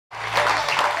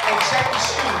And check the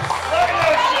shoes. Look at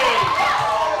those shoes.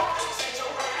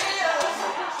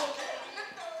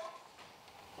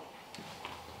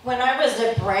 When I was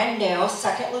a brand new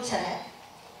second lieutenant,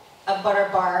 a butter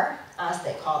bar, as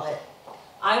they call it,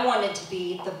 I wanted to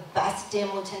be the best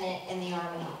damn lieutenant in the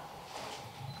Army.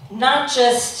 Not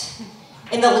just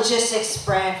in the logistics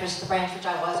branch, which is the branch which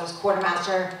I was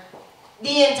quartermaster,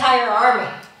 the entire Army.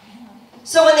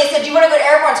 So when they said, do you want to go to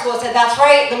airborne school? I said, that's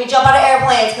right, let me jump out of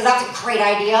airplanes, because that's a great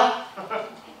idea.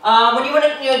 Do you want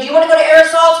to go to air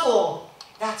assault school?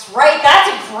 That's right, that's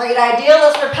a great idea.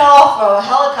 Let's rappel off a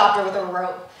helicopter with a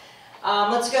rope.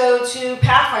 Let's go to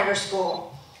Pathfinder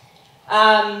school.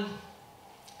 And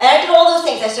I did all those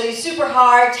things. I studied super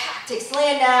hard, tactics,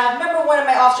 land nav, remember one of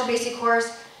my officer basic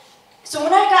course. So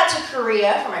when I got to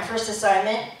Korea for my first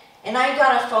assignment, and I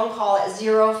got a phone call at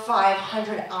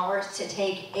 0500 hours to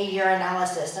take a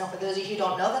urinalysis. Now for those of you who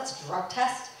don't know, that's a drug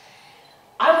test.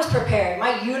 I was prepared.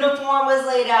 My uniform was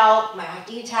laid out, my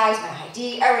ID tags, my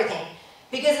ID, everything.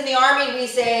 Because in the Army we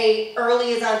say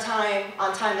early is on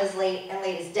time is late, and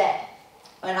late is dead.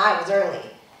 And I was early.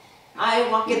 I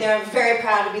walk in there, I'm very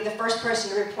proud to be the first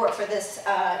person to report for this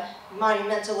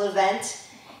monumental event.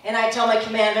 And I tell my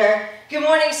commander, good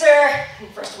morning, sir.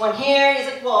 First one here. He's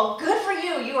like, well, good for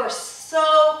you. You are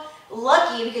so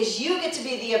lucky because you get to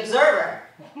be the observer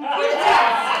for the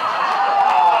test.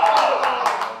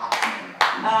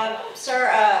 Sir,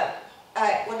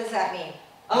 what does that mean?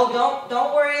 Oh,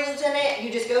 don't worry, Lieutenant. You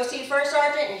just go see First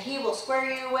Sergeant and he will square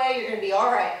you away. You're going to be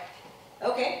all right.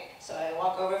 Okay, so I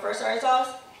walk over to First Sergeant's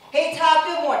office. Hey, Top,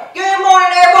 good morning. Good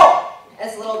morning, Airborne.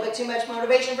 That's a little bit too much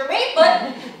motivation for me,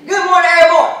 but good morning,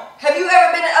 Airborne. Have you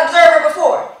ever been an observer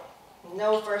before?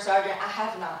 No, First Sergeant, I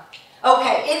have not.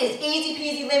 Okay, it is easy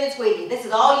peasy lemon squeezy. This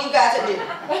is all you got to do.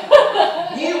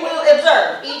 You will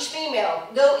observe each female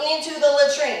go into the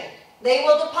latrine. They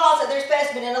will deposit their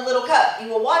specimen in a little cup. You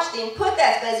will watch them put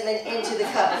that specimen into the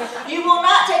cup. You will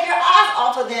not take your eyes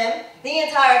off of them the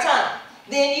entire time.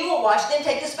 Then you will watch them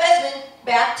take the specimen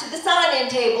back to the sign-in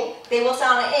table. They will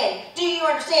sign it in. Do you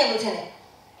understand, Lieutenant?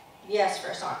 Yes,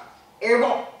 First Sergeant.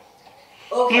 Airborne.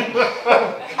 Okay.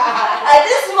 At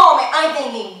this moment, I'm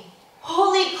thinking,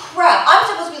 holy crap, I'm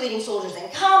supposed to be leading soldiers in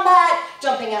combat,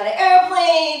 jumping out of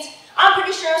airplanes. I'm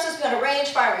pretty sure I'm supposed to be on a range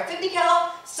firing a 50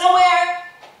 cal somewhere.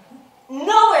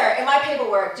 Nowhere in my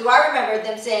paperwork do I remember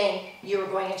them saying, you were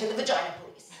going into the vagina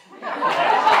police.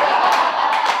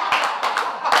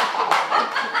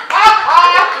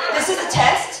 This is a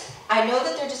test. I know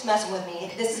that they're just messing with me.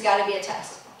 This has got to be a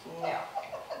test. No.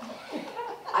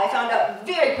 I found out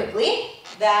very quickly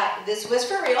that this was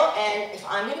for real, and if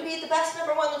I'm going to be the best #1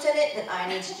 lieutenant, then I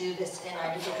need to do this, and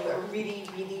I need to do it really,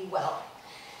 really well.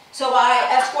 So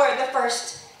I escorted the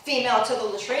first female to the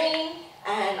latrine,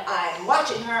 and I'm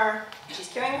watching her. She's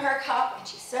carrying her cup, and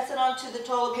she sets it onto the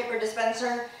toilet paper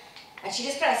dispenser, and she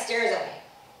just kind of stares at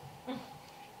me.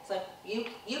 It's like, you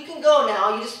can go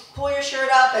now. You just pull your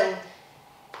shirt up and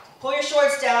pull your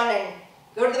shorts down and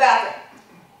go to the bathroom.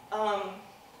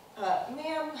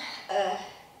 Ma'am, I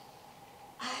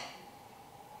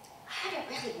haven't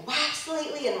really waxed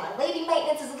lately, and my lady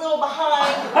maintenance is a little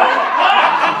behind.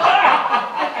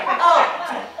 Oh,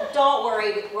 don't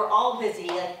worry, we're all busy.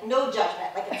 Like, no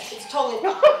judgment. Like, it's totally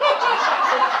fine.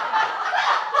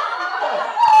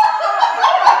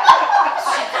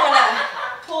 She kind of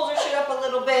pulls her shirt up a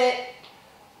little bit,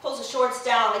 pulls her shorts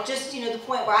down, like just, the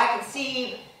point where I can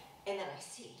see, and then I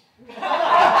see.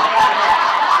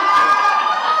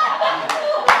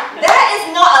 That is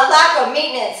not a lack of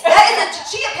maintenance. That is a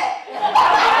chia pet.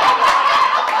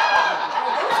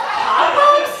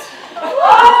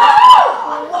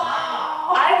 Oh,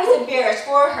 wow. I was embarrassed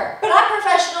for her, but I'm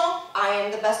professional. I am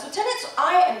the best lieutenant, so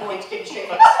I am going to keep a straight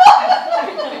face.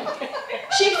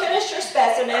 She finished her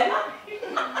specimen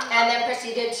and then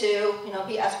proceeded to,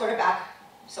 be escorted back,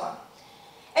 so on.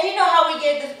 And you know how we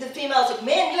get the females like,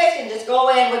 man, you guys can just go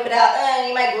in, whip it out, and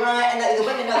you might grunt, and the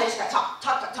women know they just gotta talk,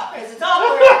 because it's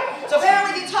awkward. So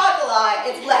apparently if you talk a lot,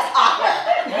 it's less awkward.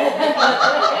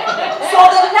 So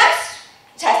the next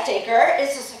test taker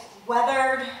is this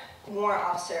weathered warrant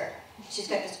officer. She's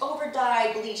got this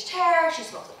over-dyed, bleached hair, she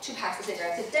smokes like 2 packs of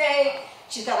cigarettes a day,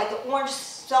 she's got like the orange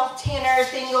self-tanner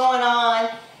thing going on,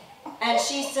 and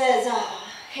she says,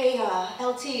 hey,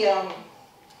 LT,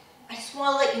 I just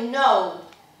want to let you know,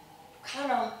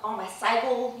 kind of on my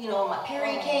cycle, my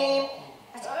period came.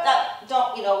 I said,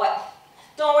 don't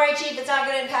worry, Chief, it's not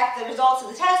going to impact the results of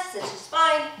the test, it's just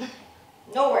fine.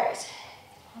 No worries.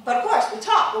 But of course, we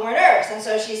talk when we're nervous, and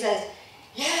so she says,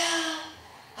 yeah,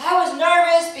 I was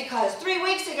nervous because 3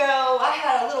 weeks ago, I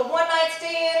had a little one-night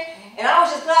stand, and I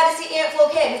was just glad to see Aunt Flo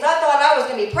came, because I thought I was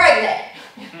going to be pregnant.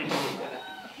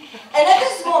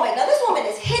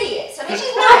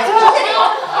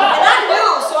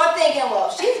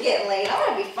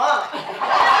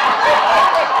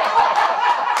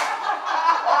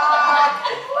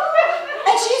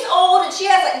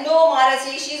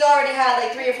 fancy. She's already had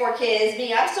like 3 or 4 kids.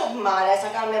 Me, I'm still modest,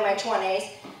 like I'm in my 20s.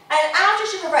 And after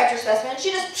she provides her specimen,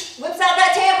 she just whips out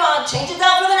that tampon, changes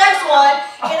out for the next one,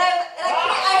 and I have to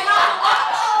watch.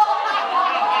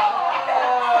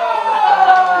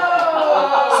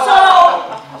 So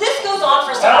this goes on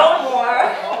for several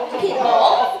more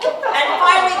people, and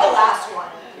finally the last one.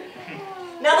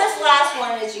 Now this last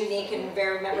one is unique and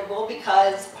very memorable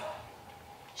because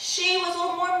she was a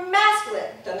little more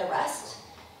masculine than the rest.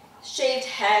 Shaved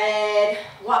head,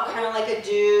 walked kind of like a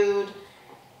dude,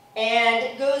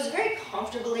 and goes very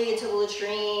comfortably into the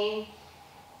latrine,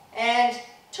 and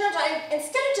turns out,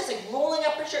 instead of just like rolling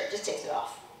up her shirt, just takes it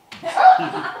off.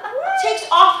 Takes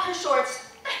off her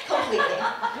shorts completely.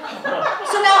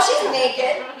 So now she's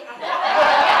naked.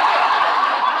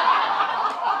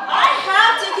 I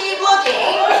have to keep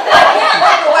looking. I can't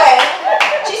look away.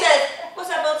 She says,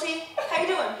 "What's up, LT? How you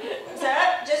doing?" I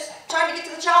said, "Just trying to get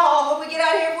to the chow hall. Hope we get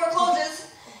out of here before it closes."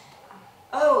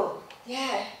 "Oh,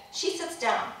 yeah." She sits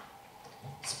down,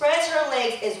 spreads her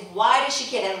legs as wide as she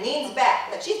can, and leans back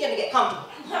like she's gonna get comfortable.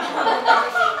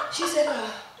 She said,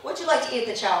 "What'd you like to eat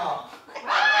at the chow hall?"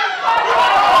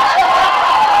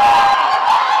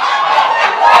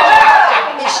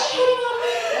 Is she hitting on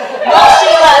me? No,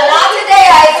 Sheila, not today.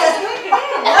 I said,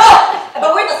 no. But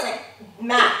we're the same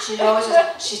match, you know. It's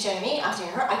just, she's telling me, I'm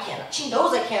telling her, I can't. She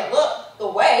knows I can't look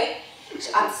away.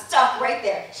 I'm stuck right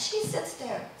there. She sits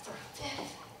there for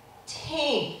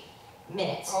 15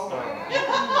 minutes.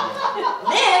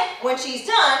 Then, when she's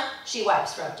done, she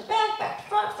wipes front to back to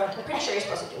front to I'm pretty sure you're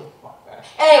supposed to do one.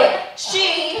 Anyway,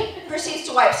 she proceeds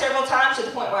to wipe several times to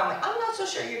the point where I'm like, I'm not so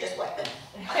sure you're just wiping.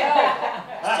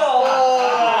 So,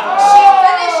 she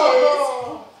finishes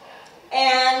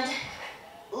and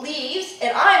leaves,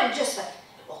 and I'm just like,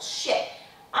 well, shit.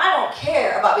 I don't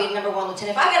care about being #1 lieutenant.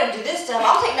 If I gotta do this stuff,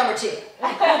 I'll take #2. #3,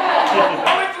 like,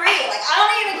 I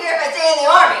don't even care if I stay in the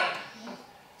Army.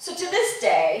 So to this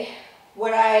day,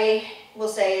 what I will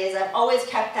say is I've always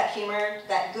kept that humor,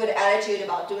 that good attitude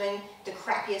about doing the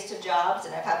crappiest of jobs,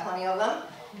 and I've had plenty of them.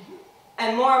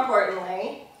 And more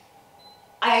importantly,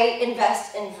 I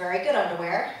invest in very good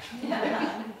underwear.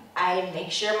 I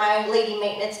make sure my lady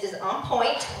maintenance is on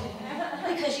point,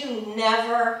 because you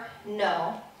never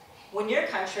know when your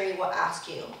country will ask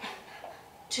you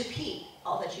to pee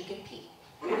all that you can pee.